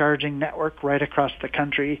expanded charging network right across the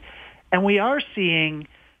country, and we are seeing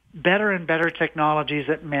better and better technologies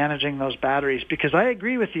at managing those batteries, because I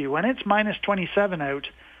agree with you, when it's minus 27 out,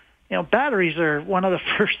 batteries are one of the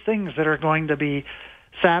first things that are going to be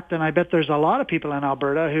sapped, and I bet there's a lot of people in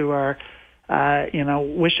Alberta who are,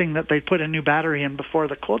 wishing that they put a new battery in before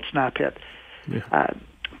the cold snap hit. Yeah.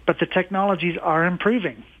 But the technologies are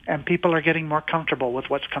improving, and people are getting more comfortable with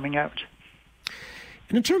what's coming out.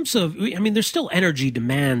 And in terms of, there's still energy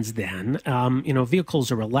demands then.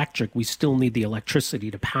 Vehicles are electric. We still need the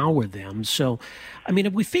electricity to power them. So,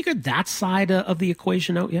 have we figured that side of the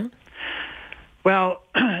equation out yet? Well,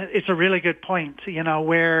 it's a really good point.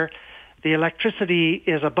 Where the electricity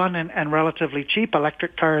is abundant and relatively cheap,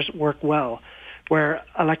 electric cars work well. Where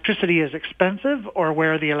electricity is expensive, or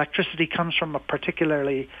where the electricity comes from a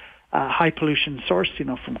particularly high pollution source,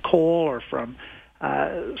 from coal or from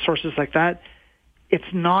sources like that,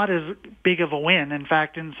 it's not as big of a win. In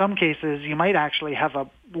fact, in some cases, you might actually have a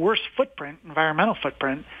worse environmental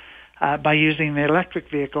footprint, by using the electric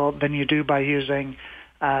vehicle than you do by using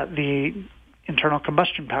the internal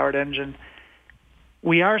combustion powered engine.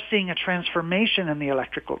 We are seeing a transformation in the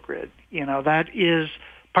electrical grid. That is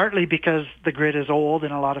partly because the grid is old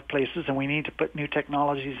in a lot of places and we need to put new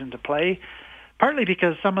technologies into play, partly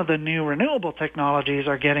because some of the new renewable technologies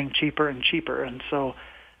are getting cheaper and cheaper, and so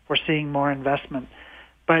we're seeing more investment.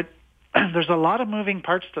 But there's a lot of moving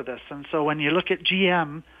parts to this. And so when you look at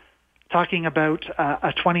GM talking about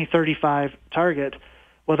a 2035 target,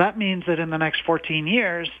 well, that means that in the next 14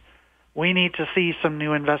 years, we need to see some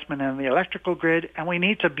new investment in the electrical grid, and we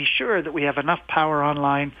need to be sure that we have enough power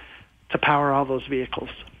online to power all those vehicles.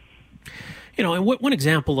 And one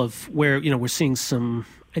example of where, we're seeing some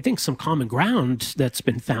common ground that's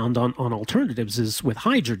been found on alternatives is with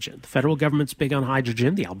hydrogen. The federal government's big on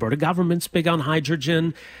hydrogen. The Alberta government's big on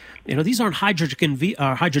hydrogen. These aren't hydrogen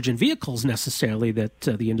vehicles necessarily that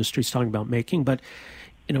the industry's talking about making, but,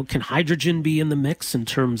 can hydrogen be in the mix in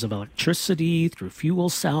terms of electricity through fuel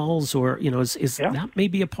cells, or, is that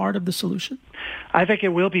maybe a part of the solution? I think it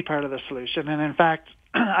will be part of the solution. And in fact,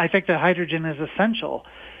 I think that hydrogen is essential,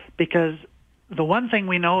 because the one thing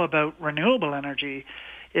we know about renewable energy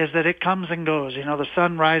is that it comes and goes. The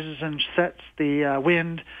sun rises and sets, the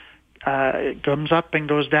wind it comes up and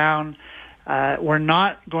goes down. We're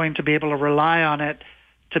not going to be able to rely on it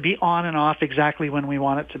to be on and off exactly when we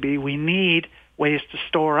want it to be. We need ways to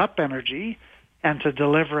store up energy and to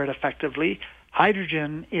deliver it effectively.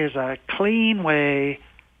 Hydrogen is a clean way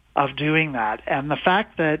of doing that. And the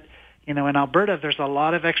fact that, in Alberta, there's a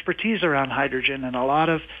lot of expertise around hydrogen and a lot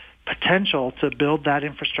of potential to build that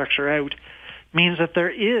infrastructure out means that there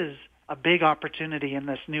is a big opportunity in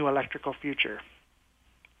this new electrical future.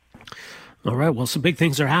 All right. Well, some big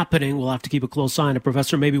things are happening. We'll have to keep a close eye on it.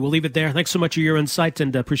 Professor, maybe we'll leave it there. Thanks so much for your insight,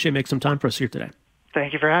 and appreciate making some time for us here today.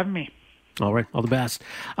 Thank you for having me. All right. All the best.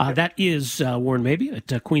 That is Warren Mabey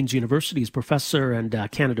at Queen's University. He's professor and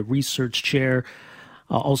Canada Research Chair,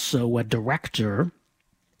 also a director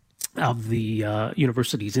of the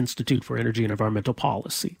university's Institute for Energy and Environmental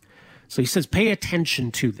Policy. So he says, pay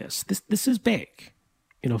attention to this. This is big.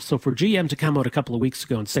 So for GM to come out a couple of weeks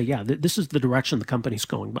ago and say, yeah, this is the direction the company's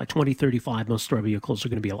going. By 2035, most of our vehicles are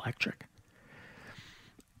going to be electric.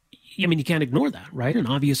 You can't ignore that, right? And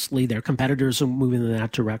obviously their competitors are moving in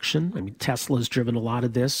that direction. Tesla's driven a lot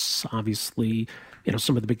of this. Obviously,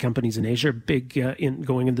 some of the big companies in Asia are big in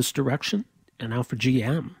going in this direction. And now for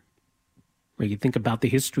GM, where you think about the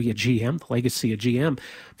history of GM, the legacy of GM,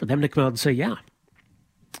 for them to come out and say, yeah,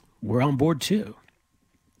 we're on board too.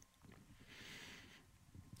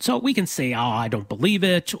 So we can say, I don't believe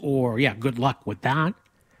it, or, yeah, good luck with that.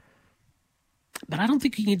 But I don't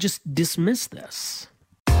think you can just dismiss this.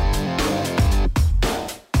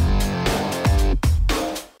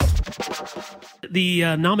 the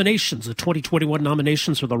nominations, the 2021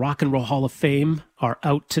 nominations for the Rock and Roll Hall of Fame are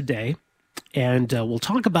out today. And we'll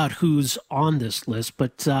talk about who's on this list.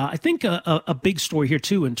 But I think a big story here,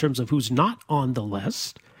 too, in terms of who's not on the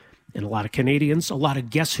list. And a lot of Canadians, a lot of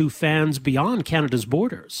Guess Who fans beyond Canada's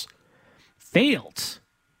borders failed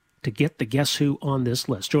to get the Guess Who on this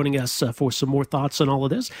list. Joining us for some more thoughts on all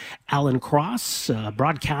of this, Alan Cross,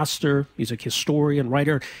 broadcaster, music historian,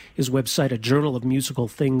 writer, his website at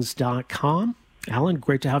journalofmusicalthings.com. Alan,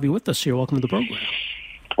 great to have you with us here. Welcome to the program.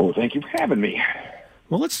 Oh, thank you for having me.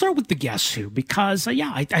 Well, let's start with the Guess Who, because,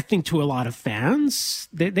 I think to a lot of fans,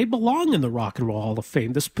 they belong in the Rock and Roll Hall of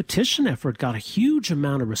Fame. This petition effort got a huge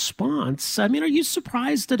amount of response. I mean, are you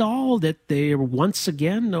surprised at all that they are once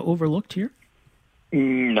again overlooked here?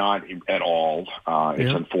 Not at all.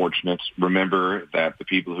 It's unfortunate. Remember that the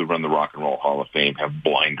people who run the Rock and Roll Hall of Fame have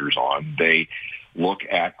blinders on. They look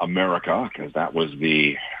at America, because that was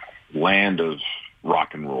the land of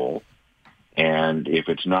rock and roll. And if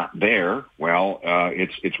it's not there, well,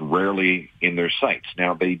 it's rarely in their sights.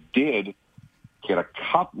 Now, they did get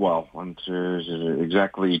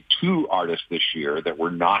exactly two artists this year that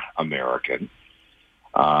were not American.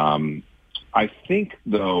 I think,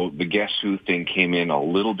 though, the Guess Who thing came in a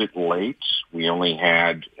little bit late. We only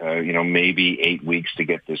had, maybe 8 weeks to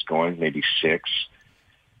get this going, maybe 6.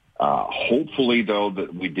 Hopefully, though,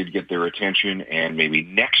 that we did get their attention, and maybe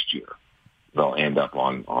next year they'll end up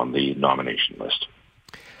on the nomination list.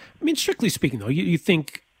 I mean, strictly speaking, though, you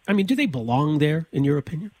think, do they belong there, in your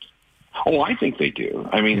opinion? Oh, I think they do.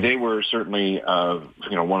 I mean, they were certainly,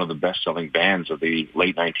 one of the best-selling bands of the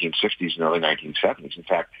late 1960s and early 1970s. In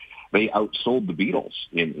fact, they outsold the Beatles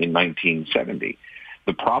in 1970.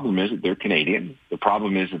 The problem is that they're Canadian. The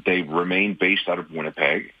problem is that they remain based out of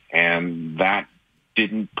Winnipeg, and that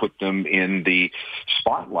didn't put them in the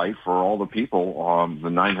spotlight for all the people, the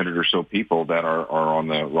 900 or so people that are on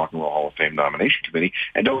the Rock and Roll Hall of Fame nomination committee.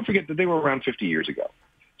 And don't forget that they were around 50 years ago.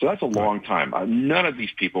 So that's a long time. None of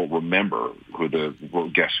these people remember who the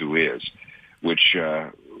Guess Who is, which,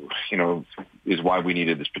 is why we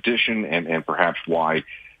needed this petition and perhaps why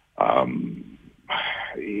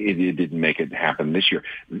it didn't make it happen this year.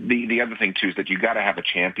 The other thing, too, is that you got to have a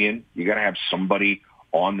champion. You got to have somebody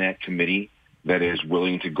on that committee that is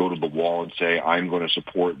willing to go to the wall and say, I'm going to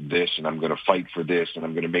support this, and I'm going to fight for this, and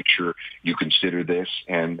I'm going to make sure you consider this.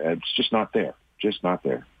 And it's just not there. Just not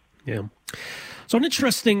there. Yeah. So an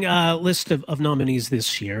interesting list of nominees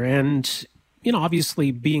this year. And,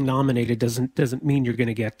 obviously being nominated doesn't mean you're going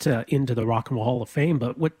to get into the Rock and Roll Hall of Fame.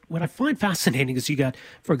 But what I find fascinating is you got,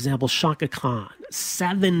 for example, Chaka Khan,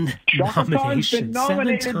 7 nominations,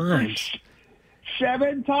 7 times.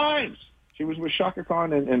 7 times. She was with Chaka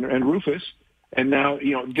Khan and Rufus. And now,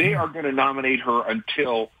 they are going to nominate her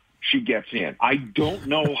until she gets in. I don't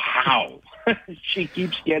know how she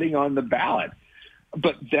keeps getting on the ballot.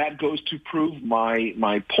 But that goes to prove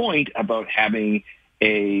my point about having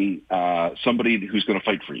somebody who's going to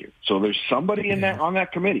fight for you. So there's somebody on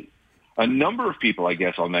that committee, a number of people, I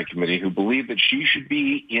guess, on that committee who believe that she should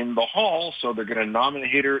be in the hall, so they're going to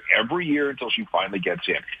nominate her every year until she finally gets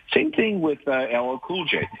in. Same thing with LL Cool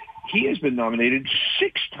J. He has been nominated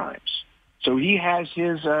 6 times. So he has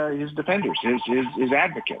his defenders, his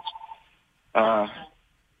advocates.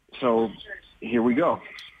 So here we go.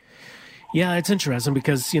 Yeah, it's interesting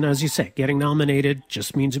because, as you say, getting nominated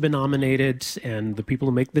just means you've been nominated, and the people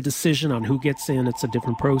who make the decision on who gets in, it's a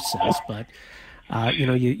different process. But,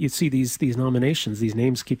 you see these nominations, these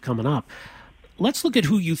names keep coming up. Let's look at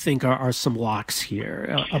who you think are some locks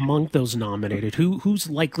here among those nominated. Who's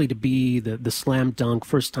likely to be the slam dunk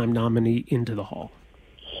first-time nominee into the Hall?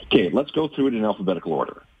 Okay, let's go through it in alphabetical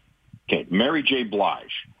order. Okay, Mary J.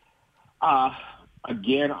 Blige.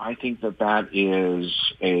 Again, I think that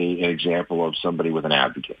is an example of somebody with an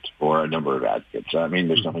advocate or a number of advocates. I mean,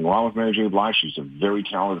 there's nothing wrong with Mary J. Blige. She's a very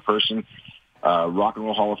talented person. Rock and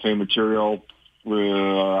Roll Hall of Fame material,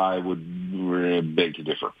 I would beg to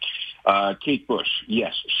differ. Kate Bush,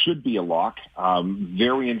 yes, should be a lock.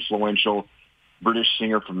 Very influential British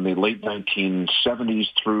singer from the late 1970s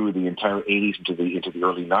through the entire 80s into the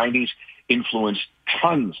early 90s. Influenced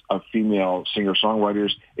tons of female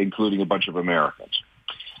singer-songwriters, including a bunch of Americans.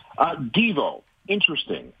 Devo,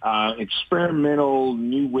 interesting. Experimental,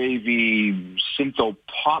 new wavy,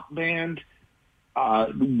 syntho-pop band.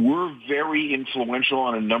 Were very influential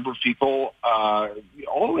on a number of people.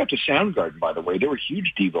 All the way up to Soundgarden, by the way. They were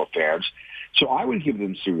huge Devo fans. So I would give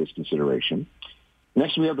them serious consideration.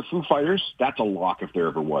 Next, we have the Foo Fighters. That's a lock if there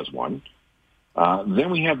ever was one. Then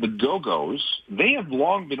we have the Go-Go's. They have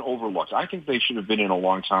long been overlooked. I think they should have been in a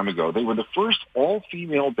long time ago. They were the first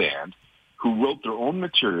all-female band who wrote their own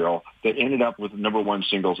material that ended up with number one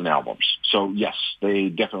singles and albums. So yes, they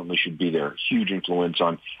definitely should be there. Huge influence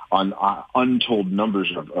on untold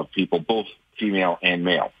numbers of people, both female and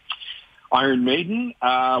male. Iron Maiden,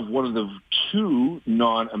 one of the two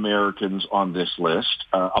non-Americans on this list.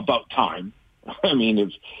 About time. I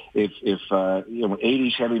mean, if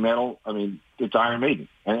 80s heavy metal, I mean, it's Iron Maiden,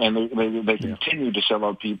 and they continue to sell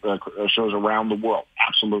out shows around the world.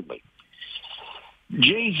 Absolutely.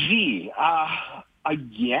 Jay-Z, I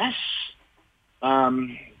guess.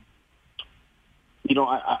 This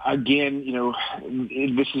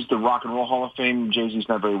is the Rock and Roll Hall of Fame. Jay-Z's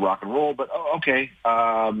not very rock and roll, but okay.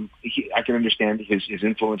 I can understand his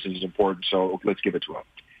influence is important, so let's give it to him.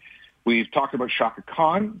 We've talked about Chaka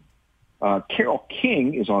Khan. Carole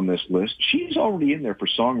King is on this list. She's already in there for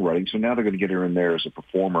songwriting, so now they're going to get her in there as a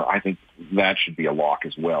performer. I think that should be a lock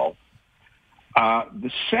as well.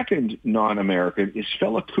 The second non-American is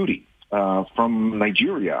Fela Kuti from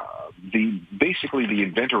Nigeria, basically the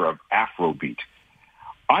inventor of Afrobeat.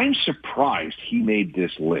 I'm surprised he made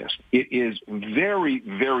this list. It is very,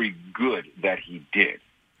 very good that he did,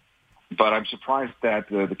 but I'm surprised that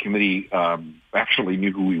the committee actually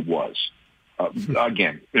knew who he was.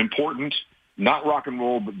 Again, important, not rock and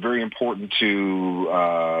roll, but very important to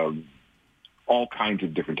all kinds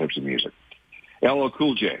of different types of music. LL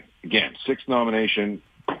Cool J, again, 6th nomination.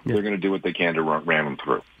 They're going to do what they can to ram them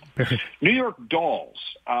through. New York Dolls.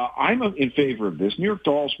 I'm in favor of this. New York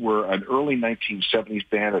Dolls were an early 1970s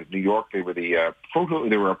band out of New York. They were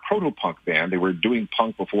they were a proto-punk band. They were doing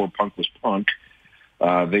punk before punk was punk.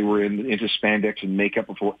 They were into spandex and makeup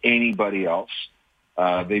before anybody else.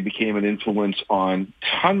 They became an influence on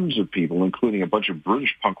tons of people, including a bunch of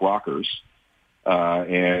British punk rockers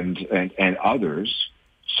and others.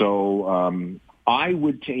 So I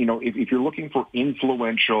would, if you're looking for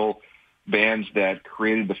influential bands that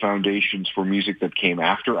created the foundations for music that came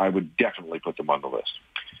after, I would definitely put them on the list.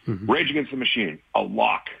 Mm-hmm. Rage Against the Machine, a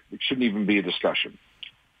lock. It shouldn't even be a discussion.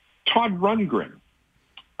 Todd Rundgren.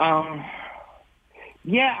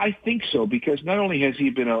 Yeah, I think so, because not only has he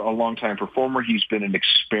been a long-time performer, he's been an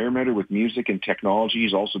experimenter with music and technology.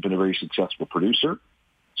 He's also been a very successful producer,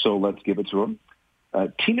 so let's give it to him.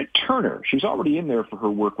 Tina Turner, she's already in there for her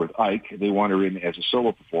work with Ike. They want her in as a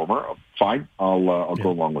solo performer. Fine, I'll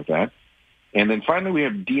go along with that. And then finally we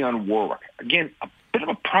have Dionne Warwick. Again, a bit of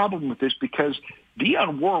a problem with this because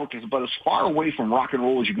Dionne Warwick is about as far away from rock and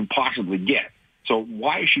roll as you can possibly get. So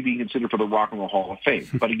why is she being considered for the Rock and Roll Hall of Fame?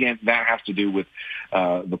 But again, that has to do with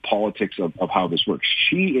the politics of how this works.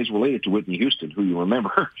 She is related to Whitney Houston, who you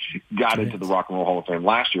remember got into the Rock and Roll Hall of Fame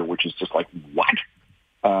last year, which is just like, what?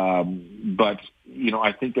 But,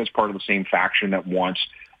 I think that's part of the same faction that wants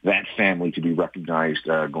that family to be recognized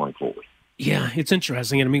going forward. Yeah, it's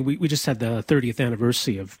interesting. And I mean, we just had the 30th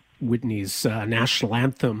anniversary of Whitney's national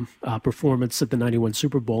anthem performance at the 91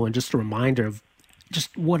 Super Bowl, and just a reminder of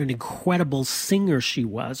just what an incredible singer she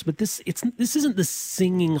was. But this isn't the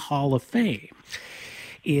singing Hall of Fame.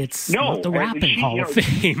 It's not the rapping Hall of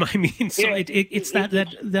Fame. I mean, so it's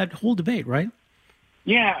that whole debate, right?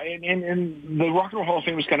 Yeah, and the Rock and Roll Hall of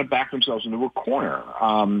Fame has kind of backed themselves into a corner.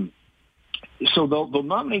 So they'll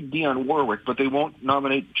nominate Dionne Warwick, but they won't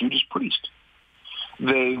nominate Judas Priest.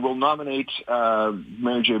 They will nominate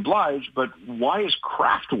Mary J. Blige, but why is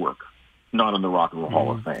Kraftwerk not in the Rock and Roll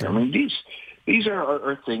Hall of Fame? I mean, these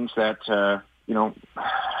are things that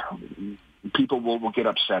people will get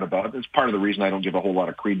upset about. It's part of the reason I don't give a whole lot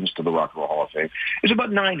of credence to the Rock and Roll Hall of Fame. There's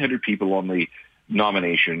about 900 people on the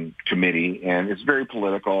nomination committee, and it's very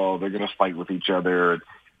political. They're going to fight with each other,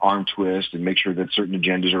 arm twist, and make sure that certain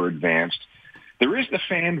agendas are advanced. There is the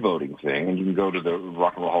fan voting thing, and you can go to the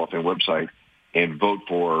Rock and Roll Hall of Fame website and vote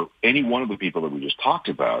for any one of the people that we just talked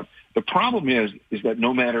about. The problem is that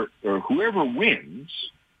no matter whoever wins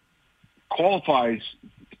qualifies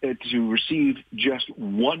to receive just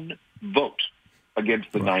one vote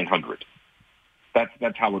against the 900.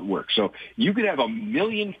 That's how it works. So you could have 1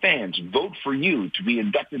 million fans vote for you to be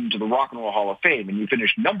inducted into the Rock and Roll Hall of Fame, and you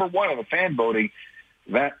finish number one on the fan voting.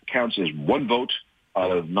 That counts as one vote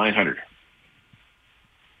out of 900.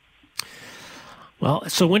 Well,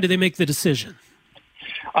 so when do they make the decision?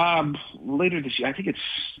 Later this year. I think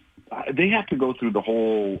they have to go through the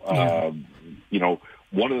whole,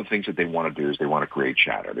 one of the things that they want to do is they want to create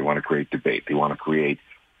chatter. They want to create debate. They want to create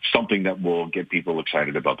something that will get people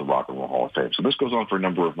excited about the Rock and Roll Hall of Fame. So this goes on for a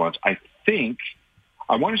number of months. I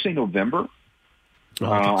want to say November.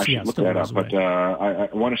 I should look that up, but I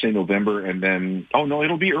want to say November, and then,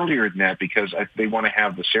 it'll be earlier than that because they want to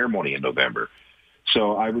have the ceremony in November.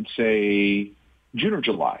 So I would say June or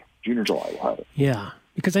July. June or July will have it. Yeah.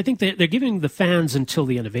 Because I think they're giving the fans until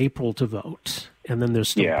the end of April to vote. And then there's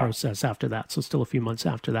still a process after that. So still a few months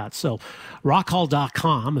after that. So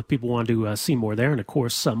rockhall.com if people want to see more there. And, of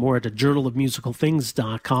course, more at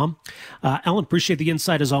journalofmusicalthings.com. Alan, appreciate the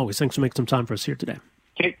insight as always. Thanks for making some time for us here today.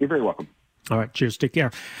 Okay, you're very welcome. All right, cheers. Take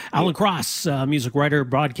care. Alan Cross, music writer,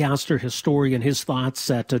 broadcaster, historian, his thoughts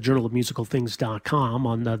at journalofmusicalthings.com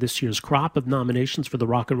on this year's crop of nominations for the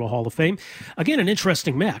Rock and Roll Hall of Fame. Again, an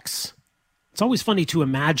interesting mix. It's always funny to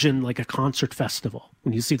imagine like a concert festival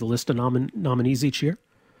when you see the list of nominees each year.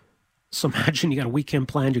 So imagine you got a weekend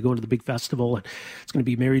planned, you're going to the big festival, and it's going to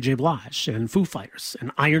be Mary J. Blige and Foo Fighters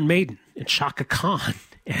and Iron Maiden and Chaka Khan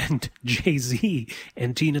and Jay-Z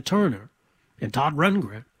and Tina Turner and Todd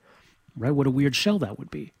Rundgren. Right? What a weird show that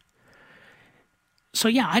would be. So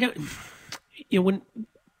yeah, I don't, when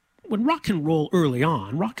rock and roll early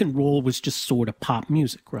on, rock and roll was just sort of pop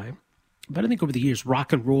music, right? But I think over the years,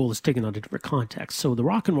 rock and roll has taken on a different context. So the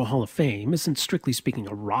Rock and Roll Hall of Fame isn't strictly speaking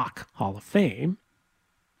a rock Hall of Fame.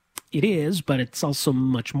 It is, but it's also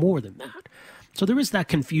much more than that. So there is that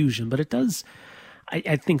confusion, but it does,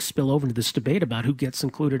 I think, spill over into this debate about who gets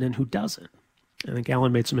included and who doesn't. I think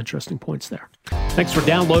Alan made some interesting points there. Thanks for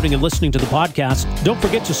downloading and listening to the podcast. Don't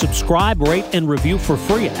forget to subscribe, rate, and review for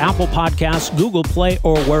free at Apple Podcasts, Google Play,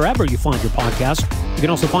 or wherever you find your podcast. You can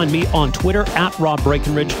also find me on Twitter at Rob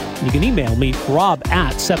Breckenridge, and you can email me,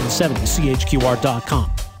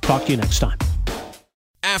 rob@770chqr.com. Talk to you next time.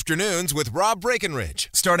 Afternoons with Rob Breckenridge,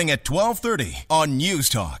 starting at 12:30 on News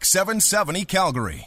Talk 770 Calgary.